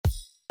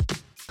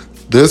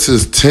This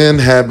is 10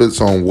 habits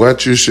on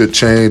what you should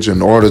change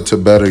in order to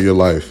better your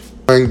life.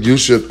 You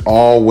should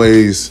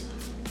always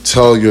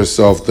tell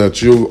yourself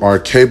that you are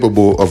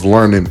capable of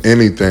learning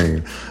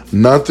anything.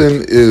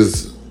 Nothing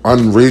is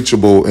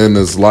unreachable in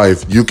this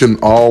life. You can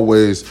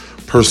always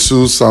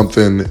pursue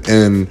something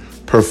and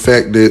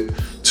perfect it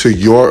to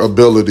your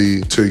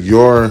ability, to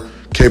your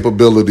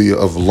capability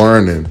of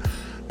learning.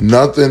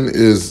 Nothing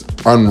is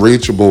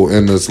unreachable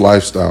in this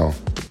lifestyle.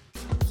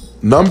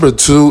 Number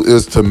 2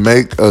 is to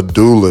make a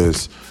do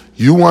list.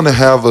 You want to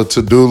have a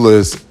to-do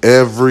list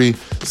every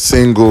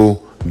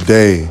single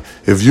day.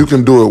 If you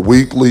can do it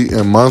weekly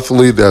and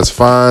monthly, that's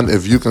fine.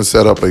 If you can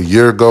set up a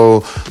year goal,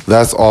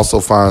 that's also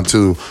fine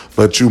too.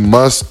 But you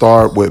must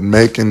start with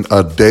making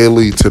a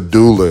daily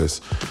to-do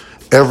list.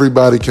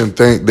 Everybody can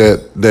think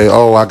that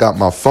I got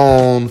my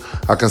phone,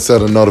 I can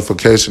set a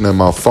notification in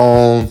my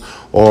phone,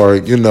 or,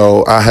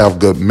 I have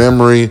good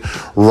memory.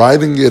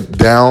 Writing it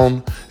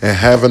down and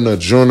having a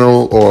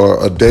journal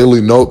or a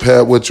daily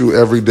notepad with you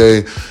every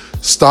day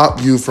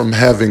stop you from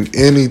having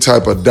any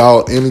type of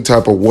doubt, any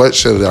type of what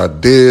should I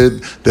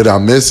did? Did I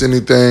miss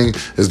anything?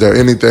 Is there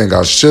anything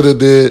I should have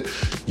did?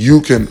 You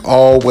can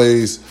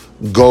always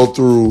go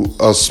through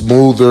a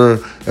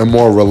smoother and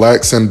more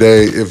relaxing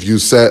day if you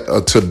set a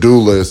to-do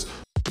list.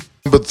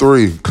 Number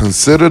 3,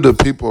 consider the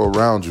people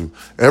around you.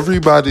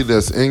 Everybody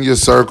that's in your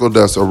circle,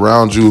 that's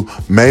around you,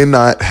 may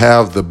not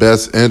have the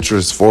best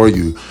interest for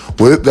you.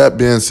 With that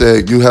being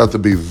said, you have to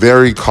be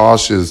very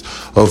cautious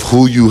of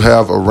who you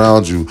have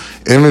around you.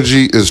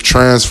 Energy is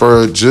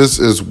transferred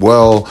just as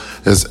well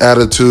as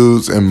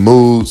attitudes and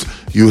moods.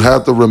 You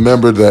have to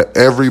remember that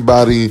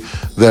everybody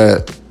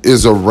that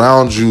is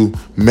around you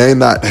may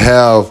not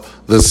have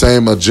the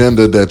same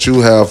agenda that you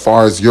have as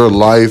far as your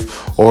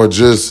life or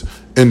just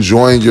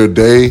enjoying your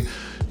day.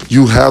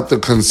 You have to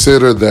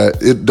consider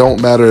that it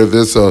don't matter if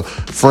it's a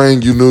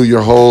friend you knew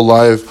your whole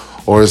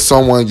life or it's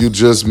someone you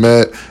just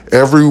met.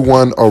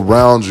 Everyone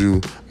around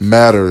you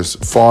matters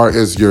far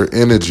as your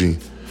energy.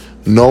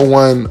 No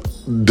one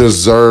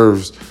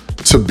deserves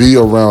to be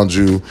around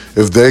you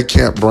if they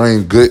can't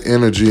bring good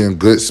energy and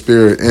good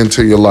spirit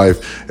into your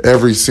life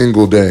every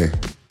single day.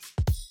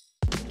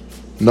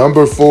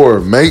 Number 4,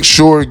 make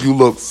sure you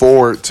look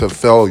forward to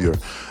failure.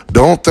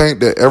 Don't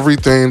think that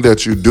everything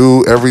that you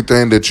do,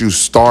 everything that you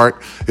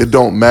start, it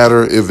don't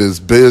matter if it's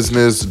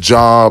business,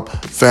 job,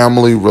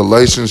 family,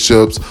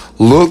 relationships.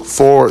 Look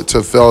forward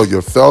to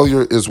failure.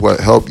 Failure is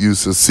what helped you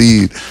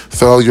succeed.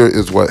 Failure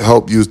is what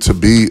helped you to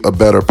be a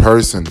better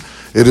person.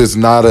 It is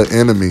not an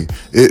enemy.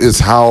 It is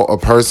how a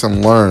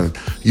person learns.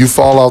 You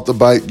fall off the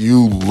bike,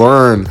 you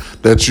learn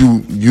that you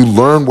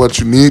learn what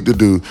you need to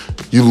do.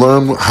 You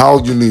learn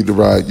how you need to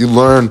ride. You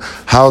learn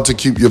how to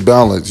keep your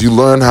balance. You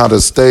learn how to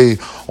stay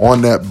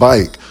on that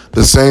bike.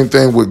 The same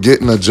thing with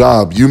getting a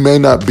job. You may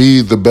not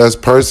be the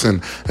best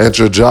person at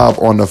your job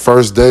on the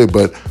first day,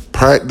 but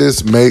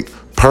practice make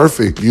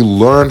perfect. You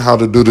learn how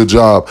to do the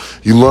job.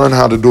 You learn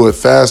how to do it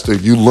faster.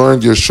 You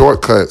learn your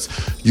shortcuts.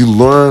 You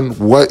learn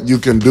what you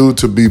can do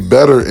to be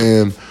better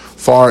in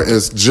far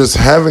as just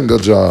having a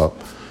job.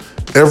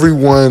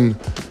 Everyone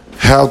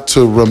have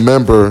to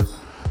remember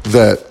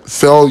that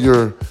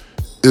failure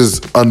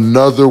is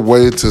another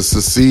way to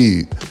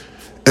succeed.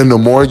 And the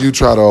more you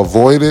try to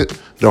avoid it,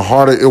 the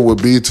harder it will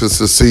be to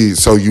succeed.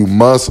 So you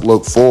must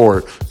look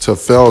forward to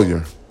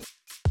failure.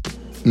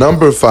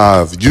 Number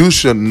 5, you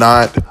should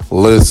not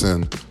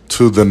listen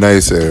to the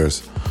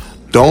naysayers.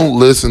 Don't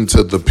listen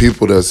to the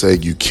people that say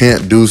you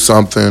can't do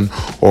something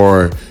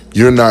or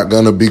you're not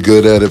going to be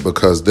good at it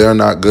because they're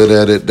not good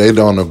at it. They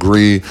don't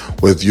agree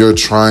with you're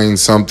trying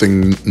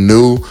something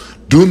new.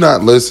 Do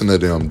not listen to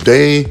them.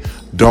 They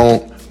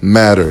don't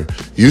matter.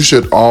 You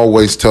should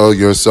always tell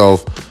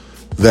yourself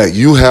that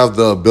you have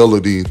the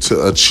ability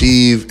to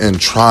achieve and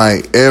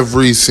try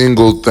every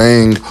single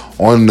thing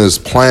on this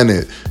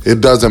planet.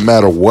 It doesn't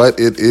matter what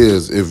it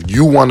is. If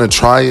you want to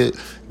try it,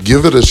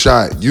 give it a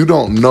shot. You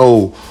don't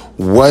know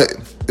what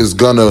is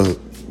going to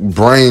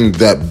bring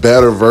that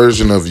better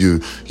version of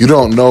you. You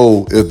don't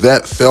know if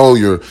that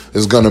failure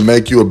is going to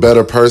make you a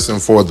better person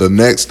for the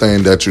next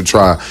thing that you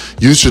try.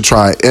 You should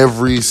try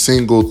every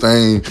single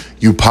thing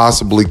you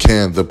possibly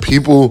can. The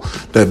people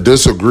that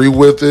disagree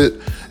with it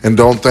and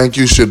don't think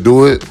you should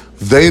do it,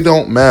 they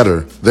don't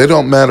matter. They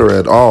don't matter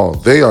at all.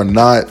 They are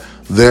not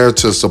there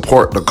to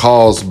support the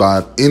cause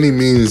by any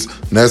means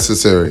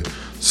necessary.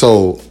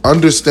 So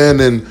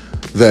understanding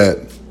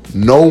that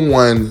no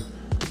one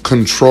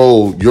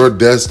control your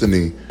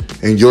destiny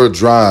and your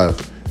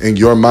drive and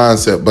your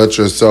mindset but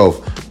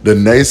yourself. The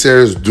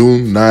naysayers do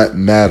not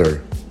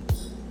matter.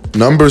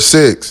 Number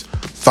 6,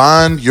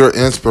 find your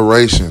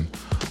inspiration.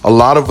 A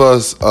lot of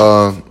us,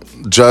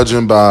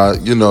 judging by,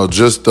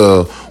 just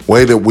the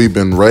way that we've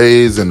been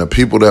raised and the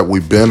people that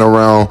we've been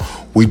around,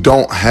 we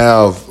don't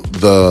have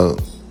the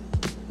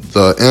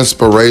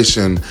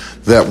inspiration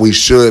that we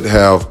should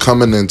have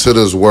coming into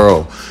this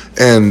world.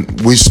 And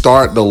we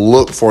start to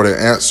look for the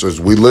answers.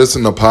 We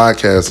listen to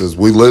podcasts.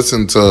 We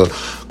listen to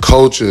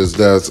coaches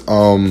that's,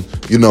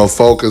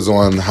 focus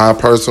on high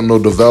personal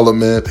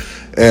development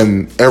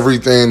and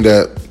everything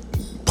that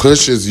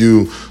pushes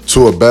you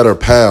to a better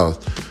path.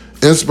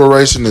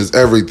 Inspiration is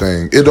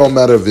everything. It don't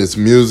matter if it's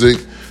music.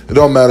 It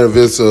don't matter if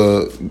it's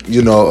a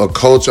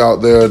coach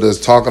out there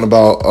that's talking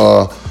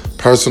about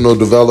personal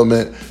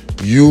development.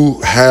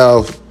 You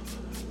have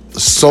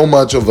so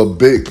much of a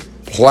big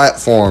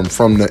platform,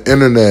 from the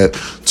internet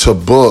to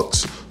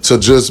books to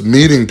just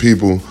meeting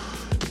people.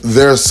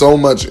 There's so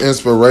much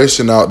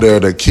inspiration out there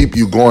that keep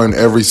you going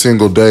every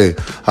single day.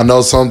 I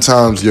know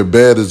sometimes your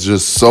bed is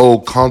just so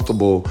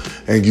comfortable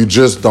and you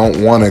just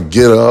don't want to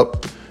get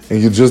up and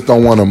you just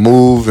don't want to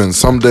move. And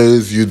some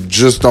days you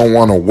just don't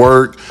want to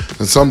work.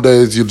 And some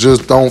days you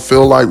just don't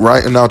feel like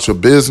writing out your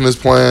business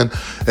plan.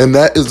 And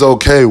that is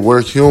okay.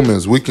 We're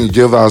humans. We can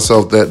give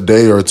ourselves that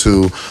day or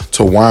two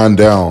to wind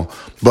down.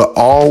 But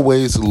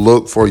always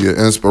look for your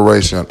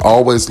inspiration.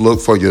 Always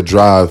look for your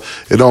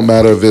drive. It don't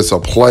matter if it's a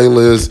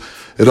playlist.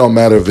 It don't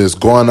matter if it's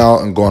going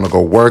out and going to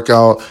go work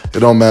out. It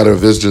don't matter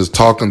if it's just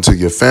talking to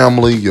your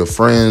family, your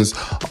friends.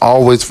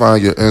 Always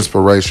find your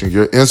inspiration.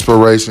 Your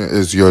inspiration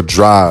is your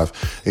drive.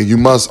 And you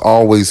must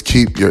always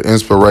keep your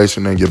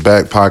inspiration in your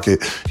back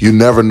pocket. You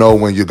never know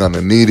when you're going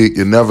to need it.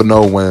 You never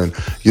know when,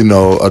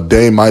 a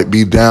day might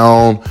be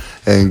down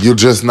and you're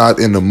just not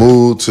in the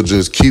mood to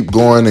just keep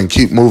going and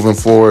keep moving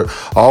forward.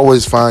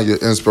 Always find your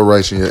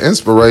inspiration. Your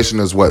inspiration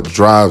is what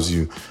drives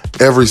you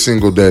every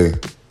single day.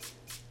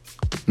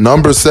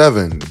 Number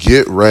 7,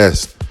 get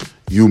rest.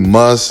 You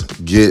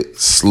must get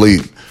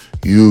sleep.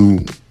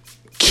 You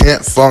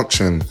can't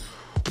function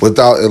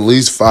without at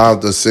least 5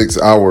 to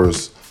 6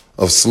 hours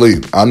of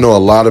sleep. I know a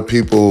lot of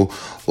people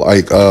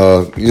like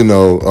Arnold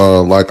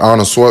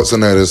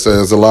Schwarzenegger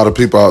says, a lot of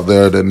people out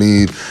there that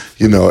need,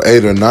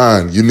 8 or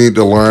 9. You need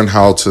to learn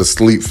how to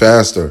sleep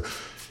faster.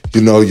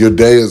 Your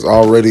day is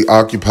already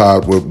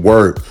occupied with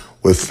work,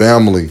 with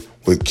family,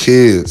 with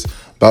kids.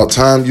 About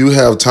time you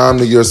have time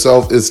to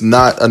yourself, it's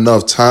not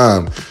enough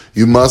time.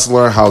 You must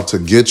learn how to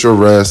get your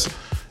rest.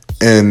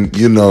 And,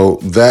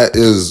 that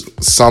is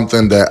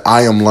something that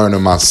I am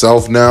learning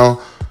myself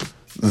now,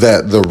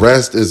 that the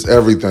rest is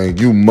everything.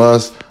 You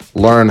must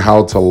learn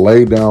how to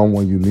lay down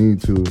when you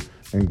need to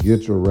and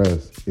get your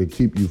rest. It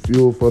keep you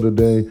fueled for the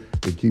day.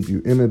 It keep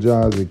you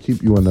energized. It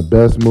keep you in the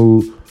best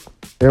mood.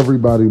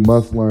 Everybody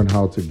must learn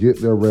how to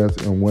get their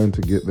rest and when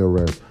to get their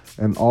rest.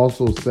 And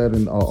also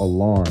setting an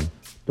alarm.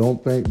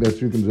 Don't think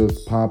that you can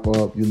just pop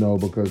up,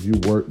 because you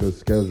work the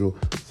schedule.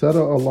 Set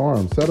an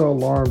alarm. Set an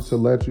alarm to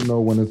let you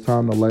know when it's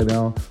time to lay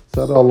down.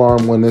 Set an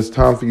alarm when it's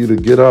time for you to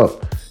get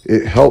up.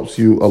 It helps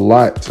you a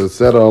lot to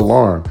set an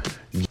alarm.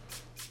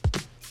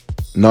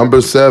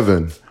 Number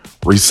 7,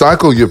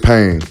 recycle your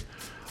pain.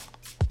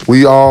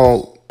 We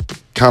all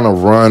kind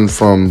of run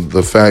from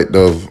the fact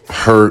of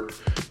hurt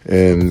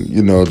and,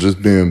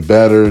 just being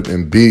battered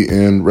and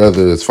beaten,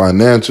 whether it's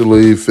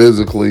financially,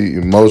 physically,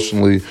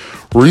 emotionally.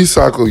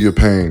 Recycle your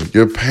pain.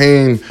 Your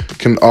pain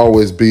can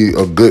always be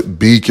a good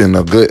beacon,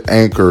 a good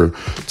anchor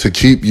to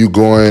keep you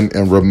going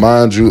and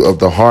remind you of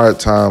the hard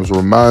times,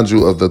 remind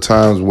you of the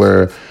times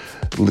where,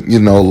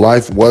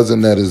 life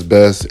wasn't at its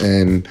best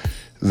and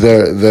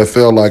there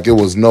felt like it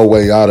was no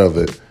way out of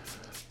it.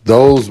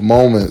 Those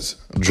moments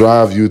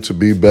drive you to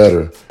be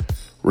better.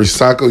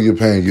 Recycle your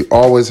pain. You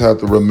always have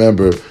to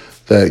remember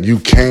that you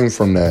came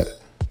from that.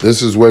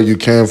 This is where you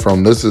came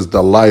from. This is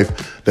the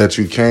life that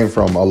you came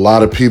from. A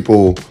lot of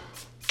people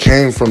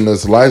came from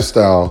this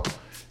lifestyle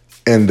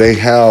and they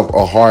have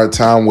a hard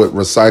time with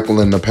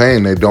recycling the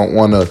pain. They don't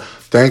want to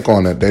think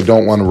on it. They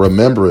don't want to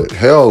remember it.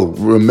 Hell,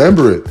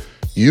 remember it.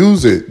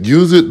 Use it.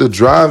 Use it to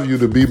drive you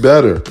to be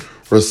better.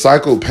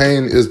 Recycled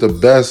pain is the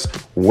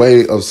best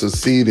way of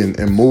succeeding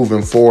and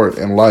moving forward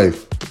in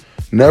life.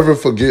 Never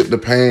forget the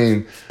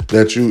pain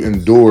that you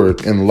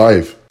endured in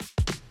life.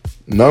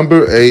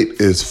 Number 8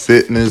 is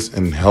fitness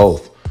and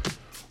health.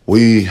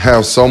 We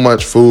have so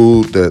much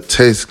food that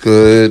tastes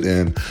good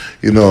and,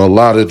 a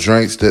lot of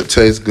drinks that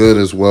taste good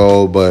as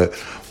well. But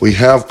we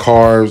have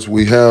carbs.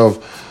 We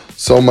have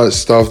so much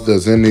stuff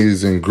that's in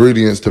these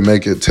ingredients to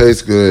make it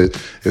taste good.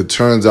 It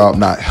turns out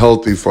not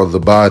healthy for the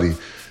body.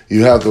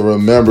 You have to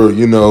remember,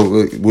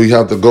 we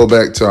have to go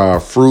back to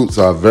our fruits,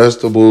 our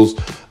vegetables.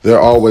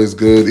 They're always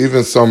good.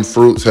 Even some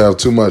fruits have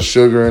too much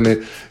sugar in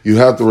it. You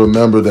have to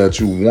remember that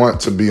you want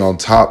to be on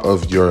top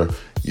of your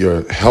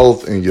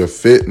health and your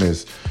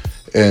fitness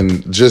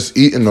and just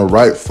eating the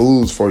right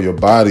foods for your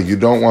body. You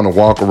don't want to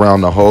walk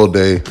around the whole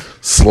day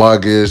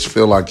sluggish,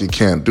 feel like you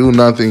can't do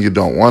nothing. You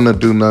don't want to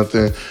do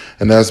nothing.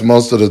 And that's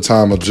most of the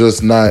time of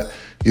just not,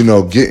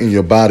 getting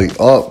your body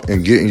up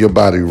and getting your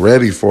body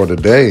ready for the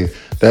day.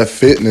 That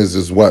fitness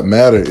is what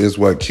matters, is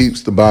what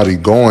keeps the body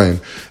going,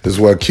 is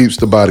what keeps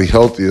the body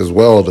healthy as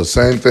well. The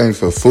same thing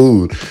for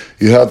food.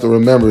 You have to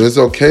remember it's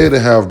okay to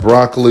have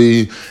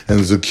broccoli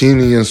and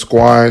zucchini and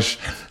squash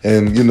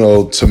and,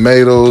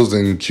 tomatoes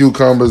and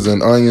cucumbers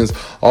and onions.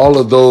 All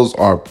of those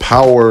are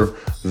power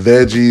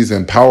veggies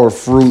and power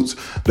fruits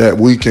that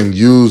we can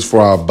use for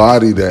our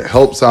body that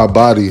helps our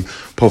body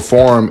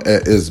perform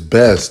at its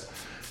best.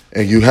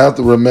 And you have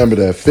to remember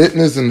that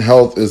fitness and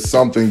health is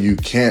something you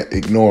can't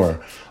ignore.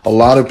 A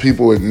lot of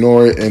people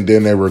ignore it and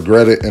then they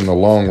regret it in the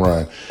long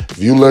run. If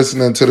you're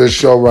listening to this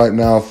show right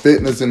now,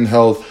 fitness and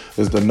health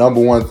is the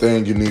number one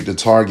thing you need to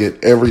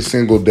target every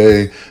single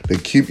day to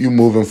keep you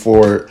moving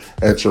forward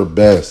at your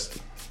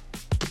best.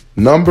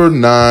 Number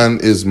 9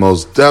 is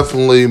most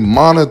definitely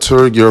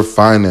monitor your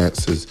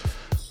finances.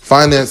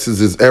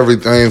 Finances is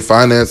everything.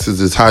 Finances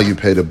is how you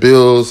pay the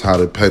bills, how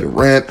to pay the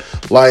rent,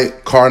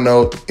 light, car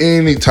note,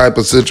 any type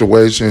of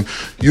situation.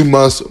 You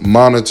must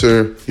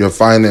monitor your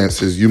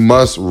finances. You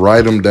must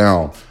write them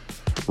down.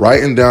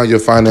 Writing down your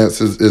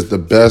finances is the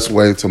best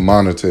way to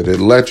monitor it. It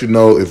lets you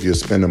know if you're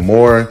spending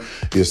more,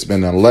 you're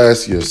spending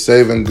less, you're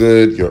saving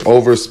good, you're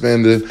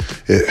overspending.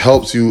 It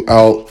helps you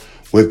out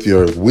with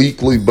your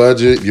weekly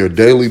budget, your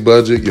daily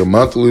budget, your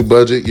monthly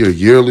budget, your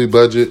yearly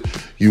budget.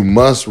 You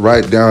must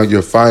write down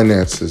your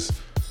finances.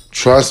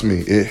 Trust me,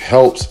 it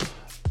helps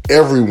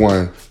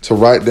everyone to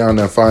write down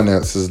their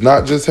finances.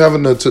 Not just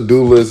having a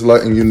to-do list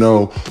letting you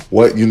know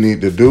what you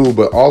need to do,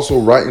 but also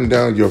writing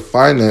down your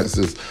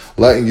finances,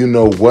 letting you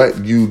know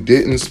what you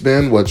didn't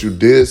spend, what you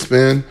did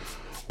spend,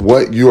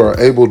 what you are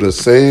able to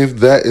save.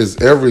 That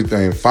is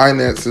everything.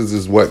 Finances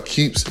is what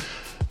keeps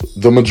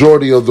the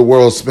majority of the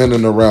world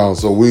spinning around.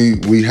 So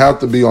we have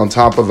to be on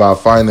top of our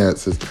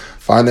finances.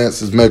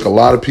 Finances make a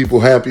lot of people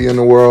happy in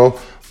the world.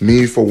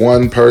 Me for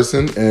one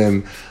person,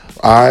 and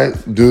I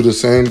do the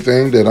same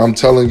thing that I'm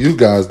telling you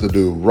guys to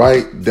do.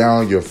 Write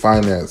down your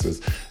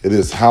finances. It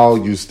is how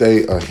you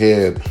stay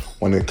ahead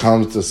when it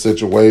comes to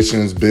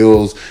situations,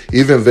 bills,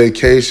 even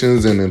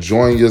vacations and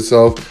enjoying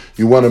yourself.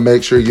 You want to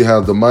make sure you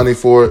have the money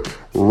for it.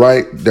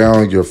 Write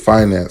down your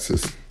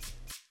finances.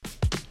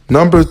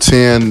 Number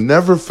 10,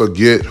 never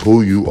forget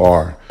who you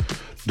are.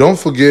 Don't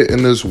forget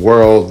in this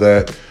world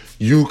that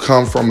you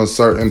come from a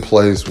certain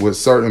place with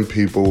certain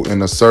people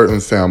in a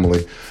certain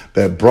family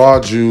that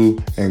brought you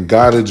and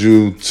guided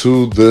you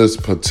to this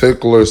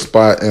particular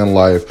spot in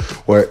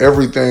life where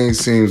everything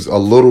seems a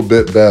little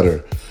bit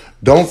better.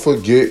 Don't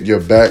forget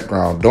your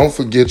background. Don't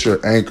forget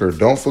your anchor.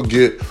 Don't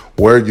forget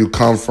where you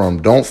come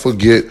from. Don't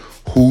forget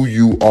who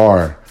you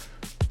are.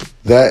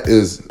 That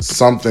is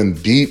something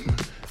deep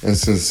and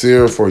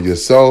sincere for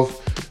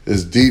yourself.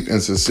 It's deep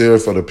and sincere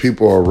for the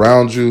people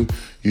around you.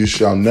 You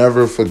shall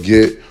never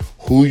forget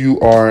who you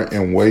are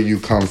and where you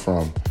come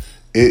from.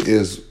 It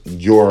is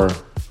your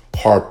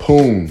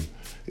harpoon.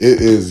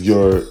 It is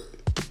your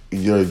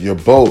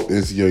boat.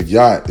 It's your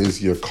yacht.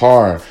 It's your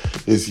car.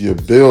 It's your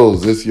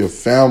bills. It's your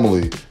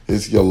family.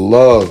 It's your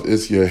love.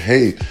 It's your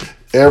hate.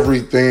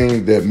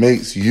 Everything that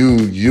makes you,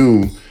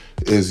 you,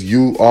 is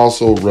you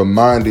also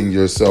reminding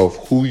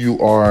yourself who you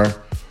are,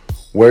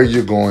 where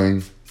you're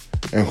going,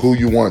 and who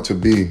you want to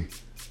be.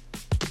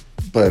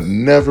 But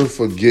never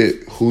forget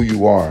who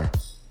you are.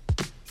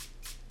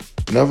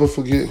 Never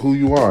forget who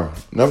you are.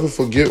 Never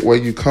forget where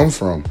you come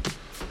from.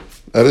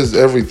 That is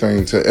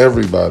everything to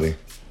everybody.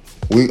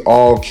 We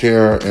all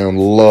care and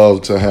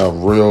love to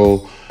have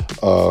real,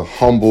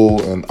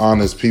 humble and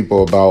honest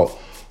people about,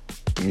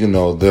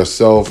 their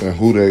self and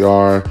who they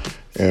are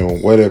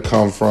and where they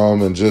come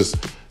from. And just,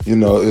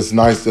 it's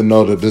nice to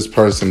know that this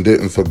person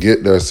didn't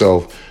forget their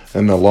self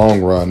in the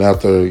long run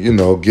after,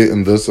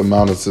 getting this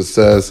amount of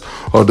success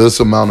or this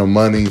amount of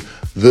money.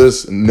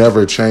 This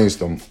never changed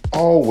them.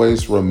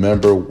 Always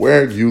remember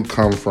where you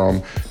come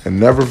from and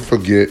never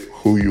forget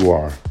who you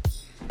are.